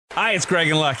Hi, it's Greg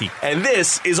and Lucky. And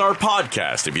this is our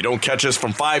podcast. If you don't catch us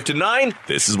from 5 to 9,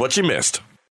 this is what you missed.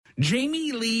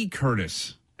 Jamie Lee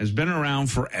Curtis has been around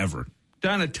forever,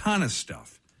 done a ton of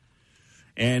stuff.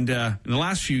 And in the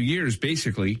last few years,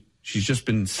 basically, she's just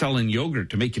been selling yogurt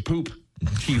to make you poop.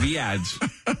 TV ads.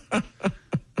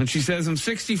 And she says, I'm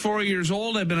 64 years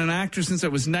old. I've been an actor since I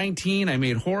was 19. I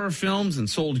made horror films and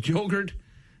sold yogurt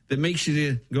that makes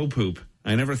you go poop.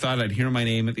 I never thought I'd hear my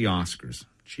name at the Oscars.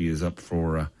 She is up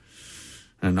for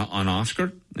an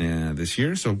Oscar this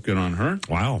year, so good on her.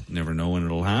 Wow. Never know when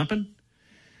it'll happen.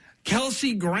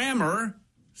 Kelsey Grammer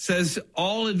says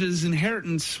all of his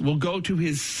inheritance will go to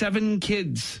his 7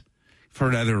 kids. I've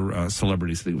heard other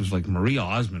celebrities. I think it was like Marie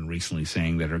Osmond recently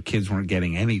saying that her kids weren't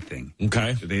getting anything.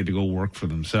 Okay. So they had to go work for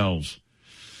themselves.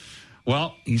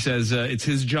 Well, he says it's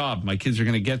his job. My kids are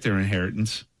going to get their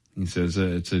inheritance. He says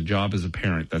it's a job as a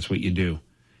parent. That's what you do.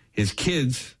 His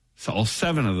kids, so all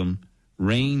 7 of them,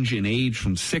 range in age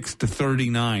from 6 to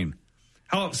 39.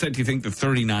 How upset do you think the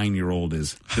 39-year-old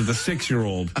is? To the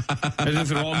 6-year-old?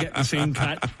 As if they all get the same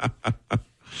cut?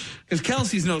 Because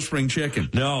Kelsey's no spring chicken.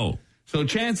 No. So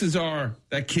chances are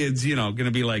that kid's, going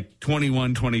to be like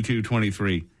 21, 22,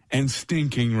 23, and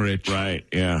stinking rich. Right,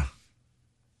 yeah.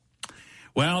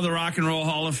 Well, the Rock and Roll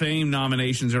Hall of Fame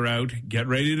nominations are out. Get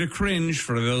ready to cringe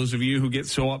for those of you who get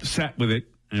so upset with it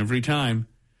every time.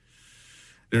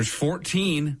 There's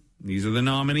 14. These are the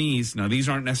nominees. Now, these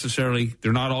aren't necessarily,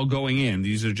 they're not all going in.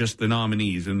 These are just the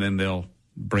nominees, and then they'll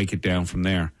break it down from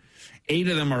there. 8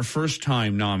 of them are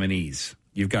first-time nominees.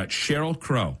 You've got Sheryl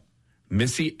Crow,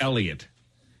 Missy Elliott,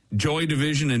 Joy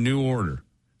Division and New Order,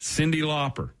 Cyndi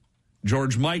Lauper,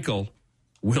 George Michael,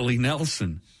 Willie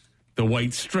Nelson, The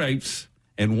White Stripes,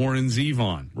 and Warren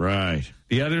Zevon. Right.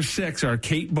 The other 6 are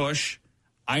Kate Bush,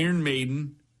 Iron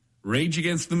Maiden, Rage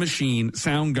Against the Machine,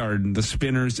 Soundgarden, The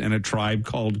Spinners, and A Tribe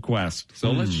Called Quest. So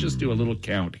let's just do a little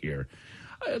count here.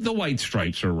 The White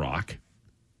Stripes are rock.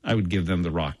 I would give them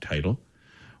the rock title.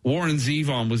 Warren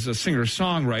Zevon was a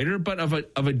singer-songwriter, but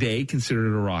of a day considered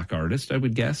a rock artist, I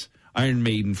would guess. Iron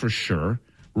Maiden for sure.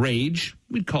 Rage,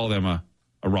 we'd call them a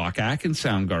rock act, and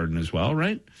Soundgarden as well,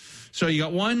 right? So you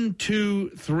got 1,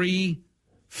 2, 3,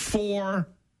 4,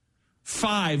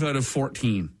 5 out of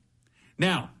 14.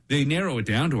 Now, they narrow it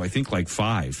down to, I think, like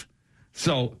 5.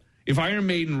 So if Iron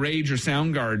Maiden, Rage, or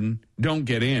Soundgarden don't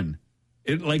get in,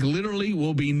 it like literally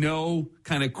will be no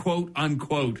kind of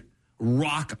quote-unquote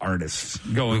rock artists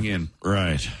going in.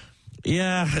 Right.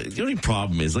 Yeah, the only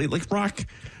problem is, like rock,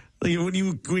 when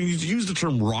you use the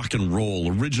term rock and roll,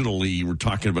 originally you were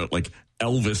talking about, like,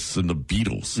 Elvis and the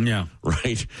Beatles. Yeah.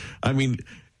 Right? I mean,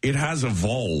 it has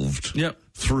evolved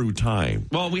through time.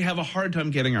 Well, we have a hard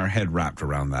time getting our head wrapped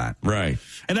around that. Right.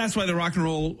 And that's why the Rock and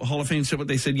Roll Hall of Fame said what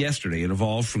they said yesterday. It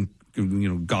evolved from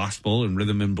gospel and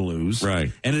rhythm and blues.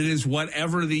 Right. And it is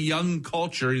whatever the young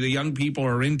culture, the young people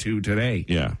are into today.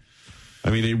 Yeah. I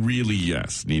mean, they really,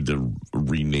 need to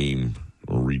rename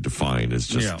or redefine as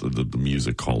just the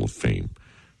Music Hall of Fame.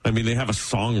 I mean, they have a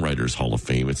Songwriters Hall of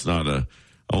Fame. It's not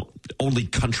only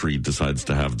country decides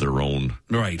to have their own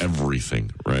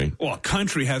everything, right? Well,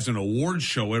 country has an award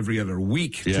show every other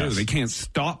week, too. They can't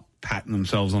stop patting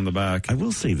themselves on the back. I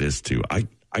will say this, too.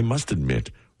 I must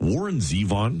admit, Warren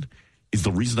Zevon is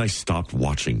the reason I stopped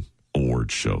watching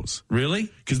award shows.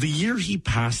 Really? Because the year he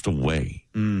passed away,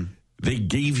 they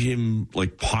gave him,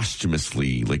 like,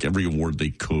 posthumously, like, every award they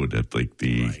could at, like,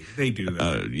 the... Right. They do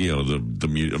that.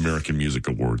 The American Music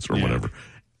Awards or whatever.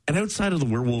 And outside of the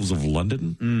Werewolves of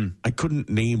London, I couldn't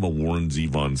name a Warren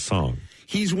Zevon song.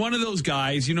 He's one of those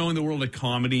guys, in the world of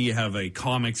comedy, you have a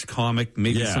comic,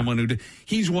 maybe someone who did.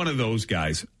 He's one of those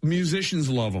guys. Musicians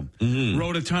love him.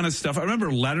 Wrote a ton of stuff. I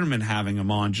remember Letterman having him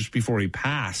on just before he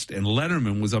passed, and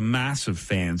Letterman was a massive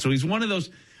fan. So he's one of those.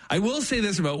 I will say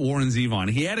this about Warren Zevon.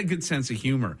 He had a good sense of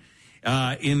humor.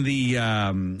 In the,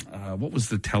 what was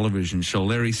the television show?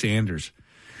 Larry Sanders.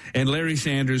 And Larry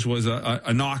Sanders was a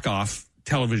knockoff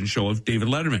television show of David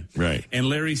Letterman. Right. And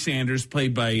Larry Sanders,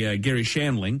 played by Gary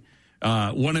Shandling,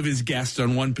 one of his guests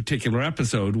on one particular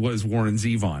episode was Warren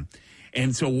Zevon.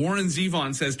 And so Warren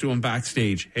Zevon says to him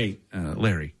backstage, hey,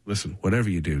 Larry, listen, whatever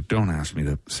you do, don't ask me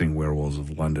to sing Werewolves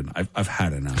of London. I've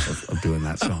had enough of doing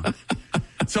that song.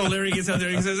 So Larry gets out there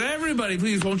and he says, everybody,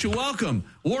 please, won't you welcome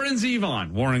Warren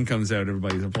Zevon. Warren comes out,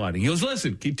 everybody's applauding. He goes,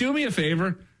 listen, can you do me a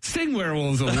favor? Sing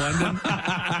Werewolves of London.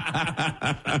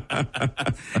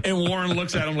 And Warren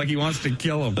looks at him like he wants to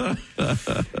kill him.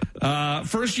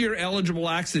 First-year eligible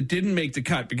acts that didn't make the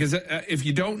cut, because if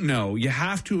you don't know, you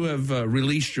have to have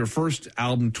released your first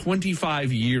album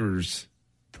 25 years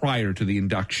prior to the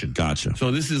induction. Gotcha. So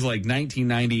this is like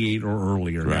 1998 or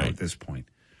earlier now at this point.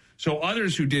 So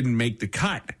others who didn't make the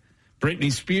cut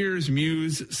Britney Spears,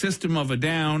 Muse, System of a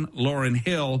Down, Lauryn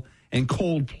Hill, and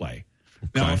Coldplay.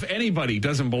 Now, if anybody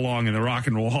doesn't belong in the Rock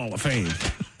and Roll Hall of Fame,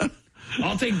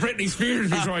 I'll take Britney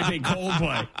Spears before I take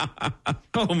Coldplay.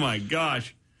 Oh, my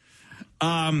gosh.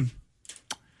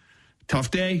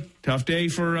 Tough day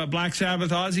for Black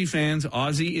Sabbath Ozzy fans.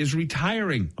 Ozzy is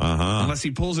retiring unless he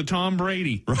pulls a Tom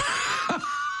Brady.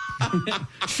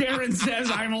 Sharon says,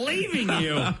 I'm leaving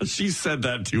you. She said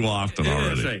that too often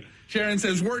already. Right. Sharon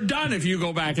says, we're done if you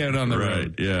go back out on the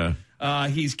road. Yeah.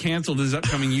 He's canceled his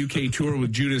upcoming UK tour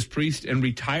with Judas Priest and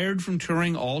retired from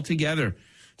touring altogether.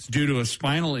 It's due to a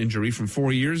spinal injury from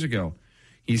 4 years ago.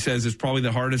 He says it's probably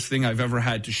the hardest thing I've ever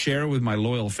had to share with my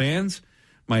loyal fans.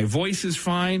 My voice is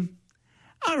fine.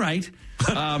 All right.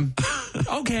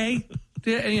 Okay.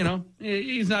 You know,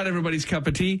 he's not everybody's cup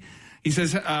of tea. He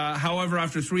says, however,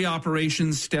 after 3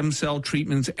 operations, stem cell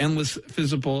treatments, endless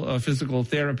physical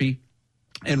therapy,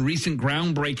 and recent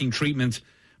groundbreaking treatments,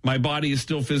 my body is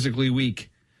still physically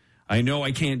weak. I know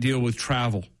I can't deal with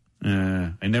travel.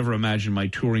 I never imagined my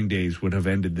touring days would have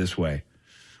ended this way.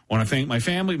 I want to thank my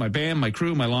family, my band, my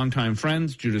crew, my longtime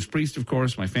friends, Judas Priest, of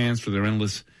course, my fans for their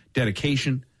endless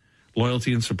dedication,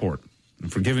 loyalty, and support,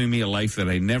 and for giving me a life that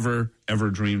I never,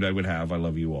 ever dreamed I would have. I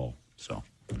love you all. So,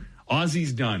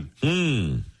 Ozzy's done.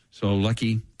 So,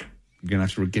 Lucky, you're going to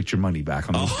have to get your money back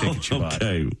on those tickets you bought.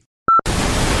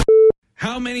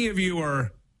 How many of you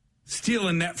are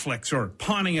stealing Netflix or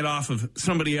pawning it off of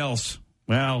somebody else?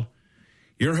 Well,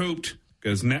 you're hooped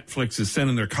because Netflix is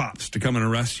sending their cops to come and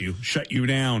arrest you, shut you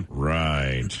down.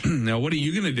 Right. Now, what are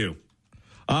you going to do?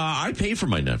 I pay for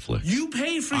my Netflix. You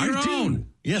pay for your own?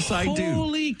 Yes, I do.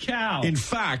 Holy cow. In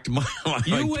fact, my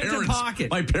went to pocket.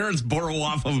 My parents borrow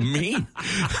off of me.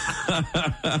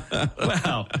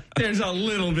 Well, there's a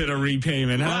little bit of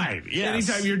repayment, huh? Right, yes.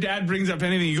 Anytime your dad brings up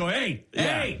anything, you go, hey,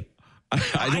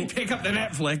 I don't pick up the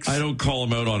Netflix. I don't call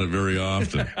him out on it very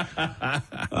often.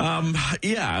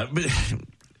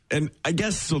 And I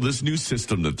guess so this new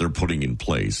system that they're putting in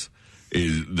place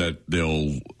is that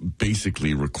they'll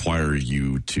basically require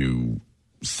you to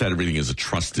set everything as a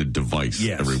trusted device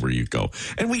everywhere you go.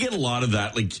 And we get a lot of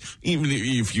that, like even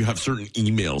if you have certain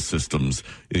email systems,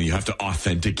 you have to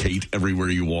authenticate everywhere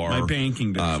you are. My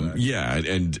banking does that. Yeah,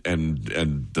 and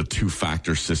the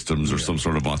 2-factor systems or some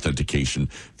sort of authentication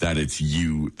that it's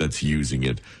you that's using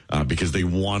it because they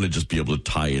want to just be able to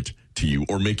tie it to you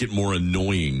or make it more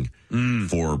annoying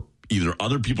for either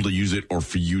other people to use it or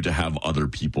for you to have other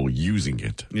people using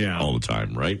it all the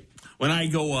time, right? When I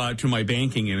go to my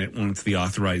banking and it wants the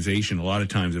authorization, a lot of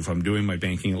times if I'm doing my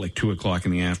banking at like 2 o'clock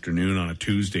in the afternoon on a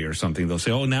Tuesday or something, they'll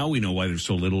say, oh, now we know why there's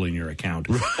so little in your account.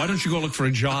 Why don't you go look for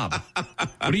a job?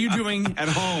 What are you doing at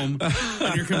home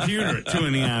on your computer at 2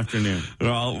 in the afternoon?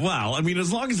 Well, I mean,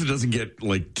 as long as it doesn't get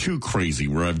like too crazy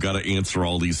where I've got to answer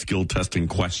all these skill testing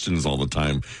questions all the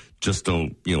time just to,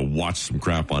 watch some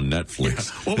crap on Netflix.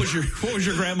 Yeah. What was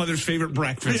your grandmother's favorite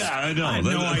breakfast? Yeah, I know. I have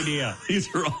no idea.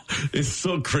 It's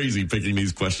so crazy picking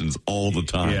these questions all the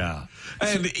time. Yeah.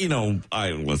 And,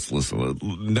 let's listen.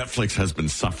 Netflix has been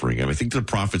suffering. I think their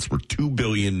profits were $2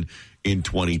 billion in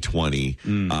 2020,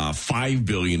 $5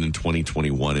 billion in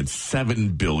 2021, and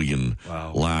 $7 billion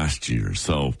last year.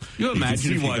 So you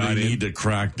imagine see why they need to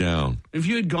crack down. If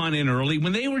you had gone in early,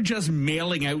 when they were just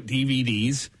mailing out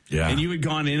DVDs, and you had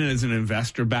gone in as an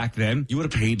investor back then, you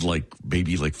would have paid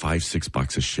maybe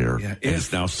 $5-6 a share. Yeah, and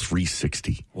it's now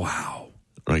 $3.60. Wow.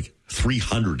 Like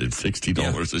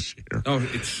 $360 a share. Oh,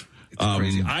 it's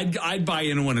crazy. I'd buy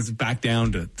in when it's back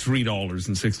down to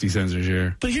 $3.60 a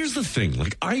share. But here's the thing: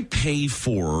 I pay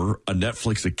for a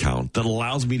Netflix account that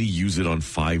allows me to use it on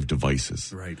 5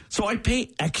 devices. Right. So I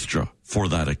pay extra for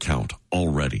that account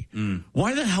already.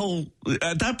 Why the hell?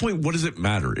 At that point, what does it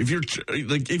matter if you're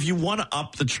if you want to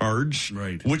up the charge,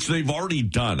 right? Which they've already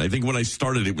done. I think when I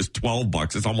started, it was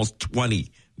 $12. It's almost $20.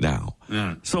 Now.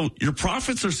 Yeah. So your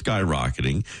profits are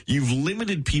skyrocketing. You've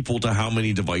limited people to how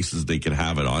many devices they can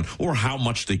have it on or how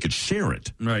much they could share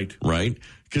it. Right. Right?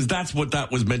 Because that's what that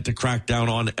was meant to crack down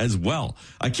on as well.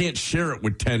 I can't share it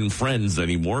with 10 friends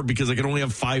anymore because I can only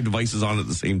have 5 devices on at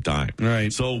the same time.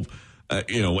 Right. So,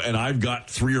 and I've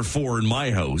got 3 or 4 in my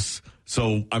house.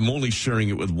 So I'm only sharing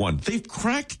it with one. They've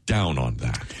cracked down on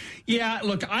that. Yeah,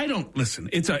 look, I don't listen.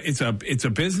 It's a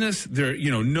business. There,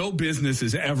 no business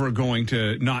is ever going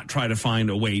to not try to find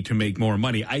a way to make more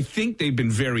money. I think they've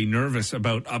been very nervous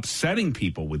about upsetting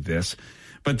people with this,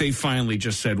 but they finally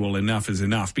just said, well, enough is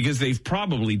enough, because they've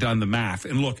probably done the math.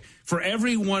 And look, for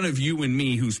every one of you and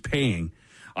me who's paying,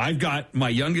 I've got my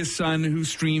youngest son who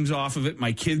streams off of it,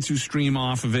 my kids who stream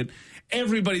off of it.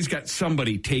 everybody's got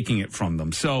somebody taking it from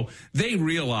them. So they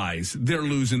realize they're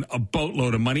losing a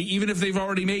boatload of money, even if they've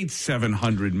already made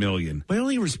 $700 million. My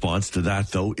only response to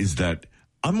that, though, is that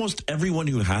almost everyone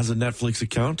who has a Netflix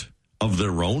account of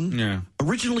their own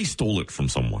originally stole it from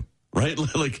someone, right?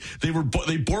 Like they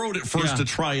borrowed it first to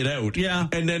try it out,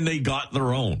 and then they got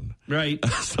their own. Right.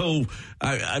 So,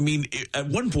 I mean, at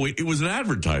one point, it was an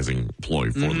advertising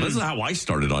ploy for them. This is how I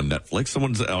started on Netflix.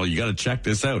 Someone said, "Oh, you got to check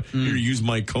this out. Here, use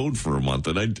my code for a month,"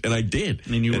 and I did,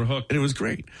 and you were hooked, and it was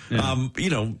great. Yeah.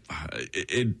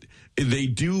 They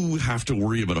do have to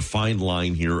worry about a fine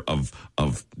line here of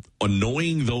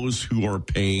annoying those who are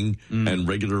paying and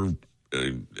regular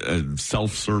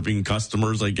self-serving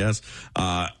customers, I guess,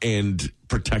 and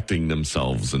protecting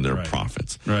themselves and their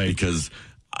profits, right? Because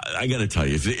I got to tell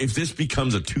you, if this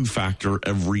becomes a two-factor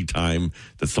every time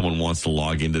that someone wants to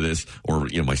log into this, or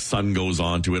my son goes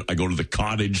on to it, I go to the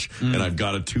cottage and I've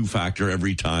got a two-factor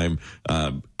every time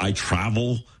I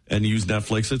travel and use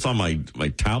Netflix. It's on my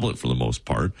tablet for the most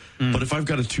part. But if I've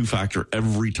got a two-factor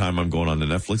every time I'm going on to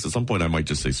Netflix, at some point I might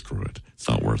just say, screw it. It's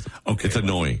not worth it. Okay, it's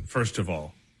annoying. First of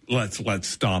all, let's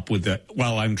stop with the,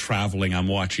 while I'm traveling, I'm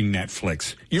watching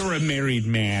Netflix. You're a married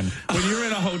man. When you're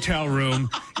in a hotel room,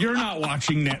 you're not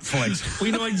watching Netflix.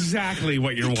 We know exactly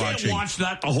what you're watching. You can't watch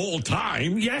that the whole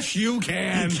time. Yes, you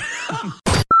can.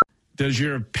 Does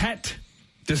your pet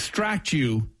distract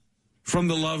you from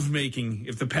the lovemaking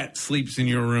if the pet sleeps in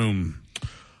your room?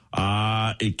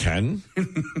 It can.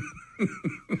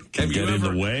 Can get in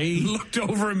the way. Looked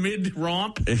over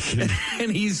mid-romp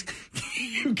and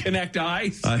you connect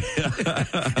eyes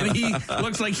and he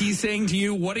looks like he's saying to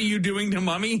you, "What are you doing to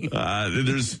mommy?"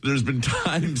 There's been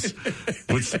times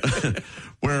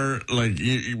where like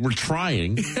we're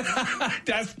trying.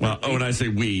 When I say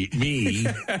me,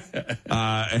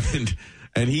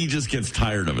 and he just gets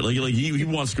tired of it. Like he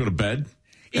wants to go to bed,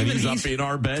 and he's up in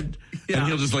our bed, and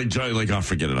he'll just oh,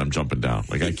 forget it, I'm jumping down.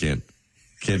 Like I can't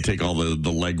take all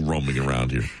the leg roaming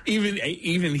around here.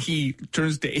 Even he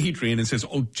turns to Adrian and says,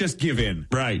 "Oh, just give in.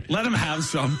 Right. Let him have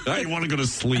some." I want to go to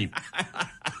sleep.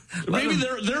 Maybe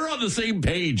they're on the same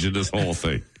page in this whole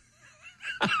thing.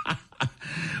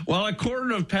 Well, a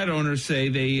quarter of pet owners say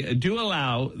they do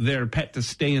allow their pet to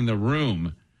stay in the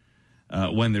room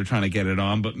when they're trying to get it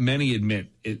on, but many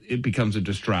admit it becomes a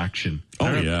distraction.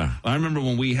 I remember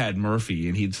when we had Murphy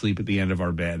and he'd sleep at the end of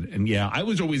our bed, and I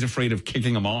was always afraid of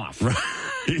kicking him off. Right.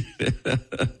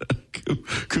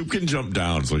 Coop can jump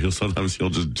down, so he'll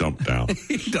just jump down.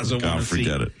 He doesn't want to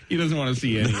forget it. He doesn't want to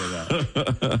see any of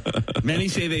that. Many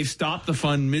say they've stopped the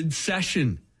fun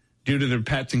mid-session due to their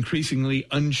pet's increasingly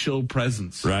unchill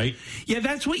presence. Right? Yeah,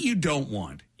 that's what you don't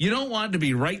want. You don't want to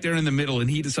be right there in the middle and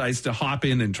he decides to hop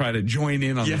in and try to join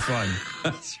in on the fun.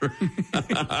 That's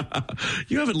right.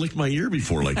 You haven't licked my ear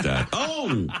before like that.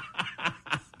 Oh!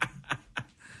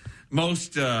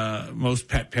 Most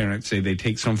pet parents say they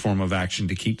take some form of action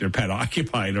to keep their pet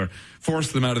occupied or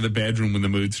force them out of the bedroom when the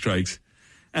mood strikes.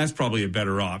 That's probably a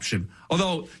better option.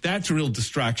 Although that's a real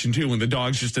distraction, too, when the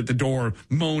dog's just at the door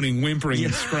moaning, whimpering,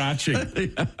 and scratching.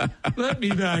 Let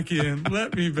me back in.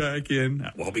 Let me back in.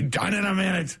 We'll be done in a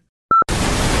minute.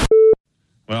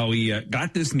 Well, we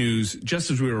got this news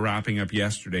just as we were wrapping up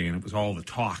yesterday, and it was all the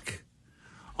talk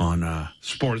on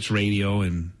sports radio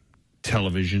and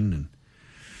television. And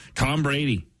Tom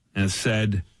Brady has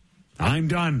said, "I'm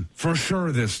done for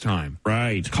sure this time."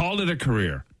 Right. Called it a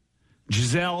career.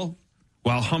 Giselle,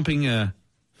 while humping a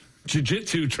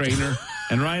jiu-jitsu trainer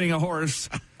and riding a horse,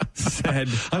 said,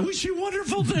 "I wish you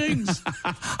wonderful things."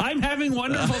 I'm having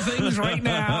wonderful things right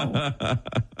now.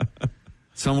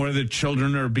 Somewhere the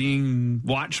children are being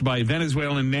watched by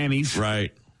Venezuelan nannies.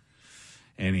 Right.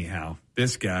 Anyhow,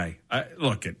 this guy,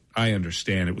 I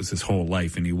understand it was his whole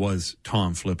life, and he was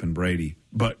Tom flippin' Brady.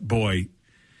 But, boy,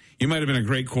 you might have been a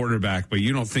great quarterback, but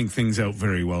you don't think things out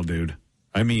very well, dude.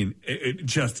 I mean, it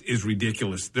just is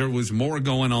ridiculous. There was more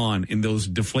going on in those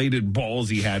deflated balls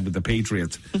he had with the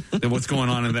Patriots than what's going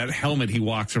on in that helmet he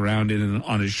walks around in and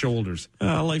on his shoulders.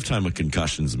 A lifetime of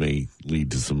concussions may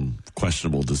lead to some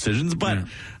questionable decisions. But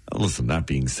listen, that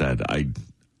being said,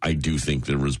 I do think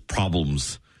there was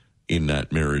problems in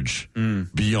that marriage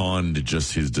beyond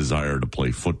just his desire to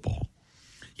play football.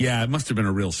 Yeah, it must have been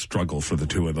a real struggle for the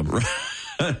two of them.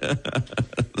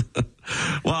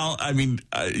 Well, I mean,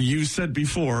 you said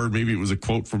before, maybe it was a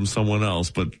quote from someone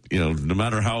else, but, no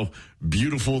matter how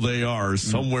beautiful they are,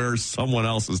 somewhere someone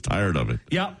else is tired of it.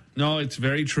 Yeah, no, it's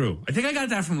very true. I think I got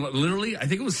that from I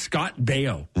think it was Scott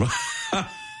Baio.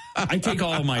 I take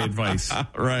all of my advice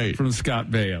from Scott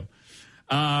Baio.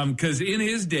 Because in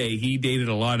his day, he dated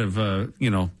a lot of, the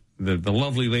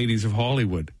lovely ladies of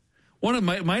Hollywood.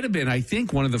 might have been, I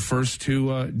think, one of the first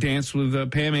to dance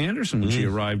with Pam Anderson when she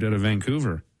arrived out of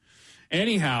Vancouver.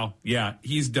 Anyhow, yeah,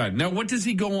 he's done. Now, what does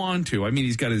he go on to? I mean,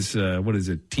 he's got his,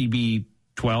 TB12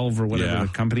 or whatever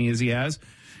the company is he has.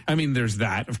 I mean, there's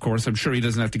that, of course. I'm sure he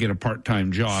doesn't have to get a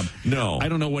part-time job. No. I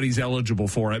don't know what he's eligible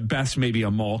for. At best, maybe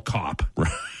a mall cop.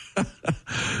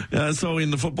 So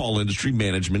in the football industry,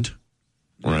 management,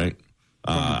 right?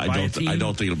 I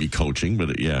don't think it'll be coaching,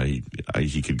 but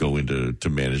he could go into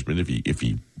management if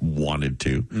he wanted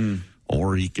to,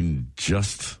 or he can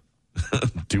just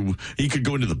he could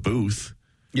go into the booth.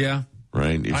 Yeah.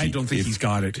 Right. I don't think he's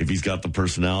got it. If he's got the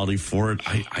personality for it,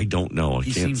 I don't know.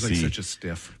 He seems like such a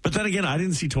stiff. But then again, I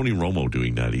didn't see Tony Romo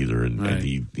doing that either, and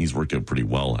he's worked out pretty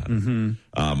well at it.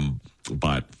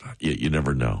 But you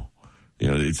never know.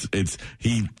 You know,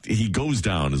 he goes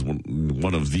down as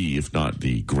one of the, if not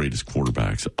the greatest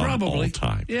quarterbacks of all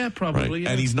time. Yeah, probably. Right?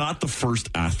 Yeah. And he's not the first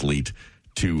athlete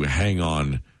to hang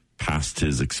on past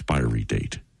his expiry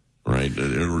date, right?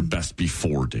 Or best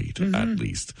before date, at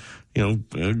least. You know,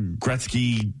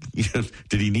 Gretzky,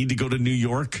 did he need to go to New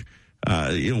York?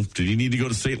 Did he need to go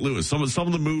to St. Louis? Some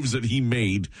of the moves that he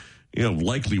made,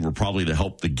 likely were probably to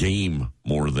help the game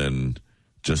more than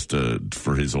just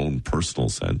for his own personal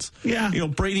sense. Yeah.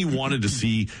 Brady wanted to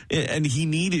see, and he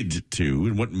needed to,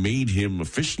 and what made him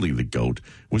officially the GOAT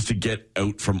was to get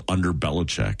out from under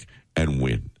Belichick and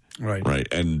win. Right. Right.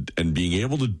 And being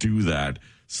able to do that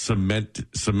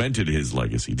cemented his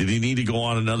legacy. Did he need to go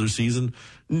on another season?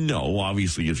 No,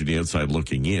 obviously, if you're the outside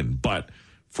looking in. But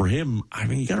for him, I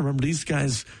mean, you got to remember, these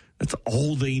guys, that's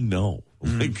all they know.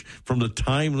 Like, from the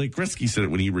time, like Gretzky said it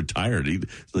when he retired,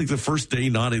 it's like the first day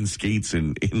not in skates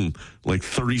in like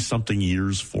 30-something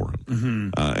years for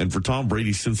him. And for Tom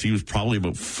Brady, since he was probably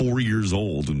about 4 years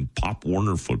old in Pop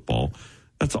Warner football,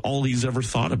 that's all he's ever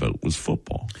thought about was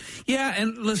football. Yeah,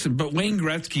 and listen, but Wayne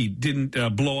Gretzky didn't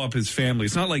blow up his family.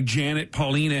 It's not like Janet,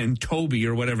 Paulina, and Toby,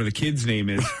 or whatever the kid's name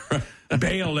is,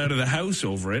 bailed out of the house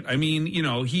over it. I mean,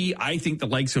 I think the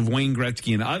likes of Wayne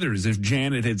Gretzky and others, if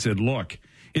Janet had said, look,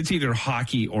 it's either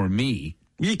hockey or me.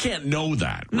 You can't know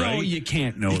that, right? No, you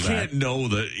can't know that. You can't know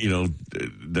that,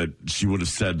 that she would have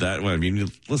said that. Well, I mean,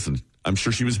 listen, I'm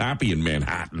sure she was happy in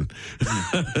Manhattan.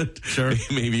 Sure.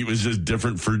 Maybe it was just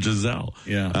different for Giselle.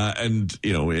 Yeah. And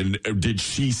did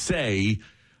she say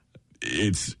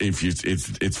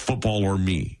it's football or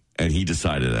me? And he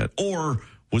decided that. Or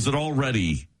was it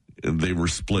already they were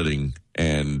splitting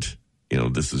and,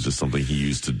 this is just something he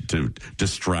used to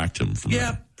distract him from that?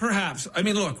 Yeah, perhaps. I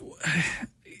mean, look,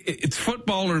 it's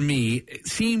football or me. It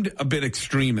seemed a bit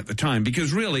extreme at the time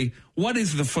because really, what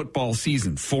is the football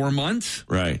season? 4 months?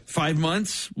 Right. 5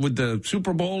 months with the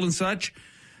Super Bowl and such?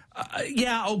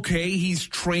 Okay, he's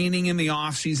training in the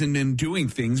offseason and doing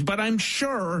things, but I'm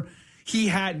sure he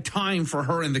had time for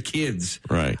her and the kids.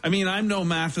 Right. I mean, I'm no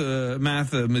math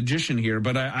magician here,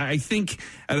 but I think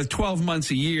at a 12 months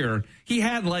a year, he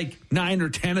had like 9 or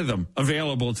 10 of them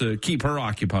available to keep her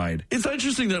occupied. It's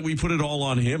interesting that we put it all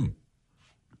on him.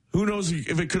 Who knows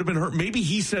if it could have been her? Maybe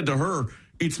he said to her,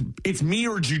 it's me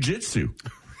or jiu-jitsu.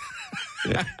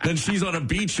 Then she's on a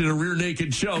beach in a rear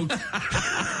naked choke.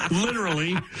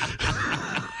 Literally.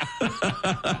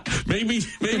 Maybe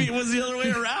it was the other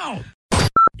way around.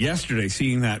 Yesterday,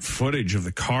 seeing that footage of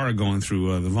the car going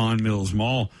through the Vaughan Mills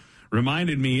Mall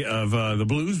reminded me of the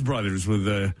Blues Brothers with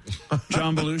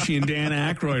John Belushi and Dan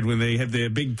Aykroyd when they had the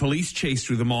big police chase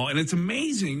through the mall. And it's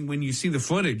amazing when you see the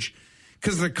footage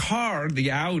because the car,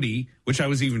 the Audi, which I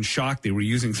was even shocked they were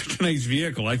using such a nice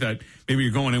vehicle. I thought maybe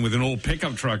you're going in with an old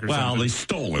pickup truck or something. Well, they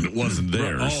stole it. It wasn't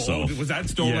there. So was that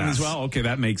stolen as well? Okay,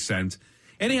 that makes sense.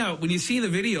 Anyhow, when you see the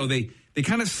video, they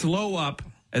kind of slow up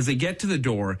as they get to the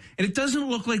door, and it doesn't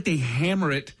look like they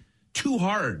hammer it too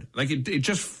hard. Like it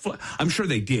just, I'm sure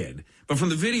they did. But from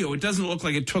the video, it doesn't look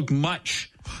like it took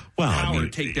much power to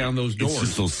take down those doors. It's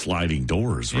just those sliding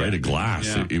doors, right? A glass.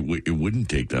 Yeah. It wouldn't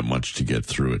take that much to get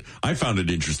through it. I found it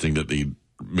interesting that they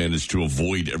managed to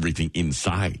avoid everything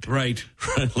inside. Right.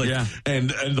 And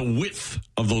the width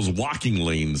of those walking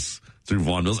lanes through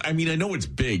Vaughan Mills. I mean, I know it's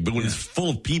big, but when it's full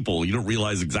of people, you don't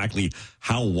realize exactly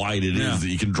how wide it is that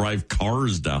you can drive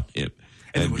cars down it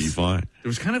and be fine. There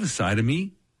was kind of a side of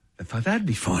me that thought that'd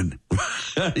be fun.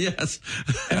 Yes.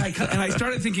 And I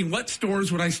started thinking, what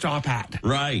stores would I stop at?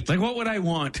 Right. Like, what would I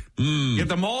want? Get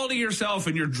the mall to yourself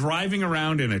and you're driving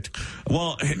around in it.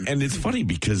 Well, and it's funny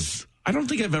because I don't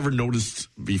think I've ever noticed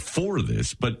before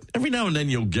this, but every now and then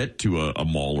you'll get to a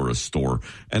mall or a store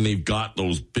and they've got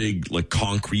those big like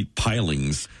concrete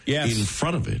pilings in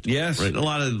front of it. Yes. Right. A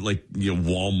lot of like,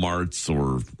 Walmarts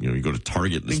or, you go to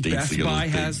Target in the States. Best Buy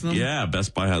has them. Yeah.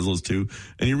 Best Buy has those too.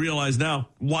 And you realize now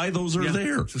why those are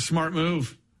there. It's a smart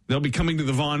move. They'll be coming to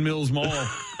the Vaughan Mills Mall,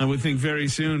 I would think, very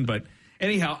soon. But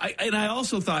anyhow, I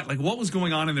also thought, like, what was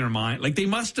going on in their mind? Like, they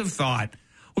must have thought,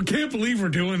 we can't believe we're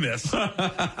doing this.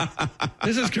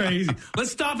 This is crazy.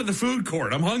 Let's stop at the food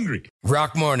court. I'm hungry.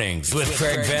 Rock Mornings with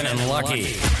Craig Venn and Lucky.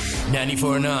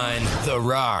 94.9 The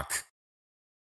Rock.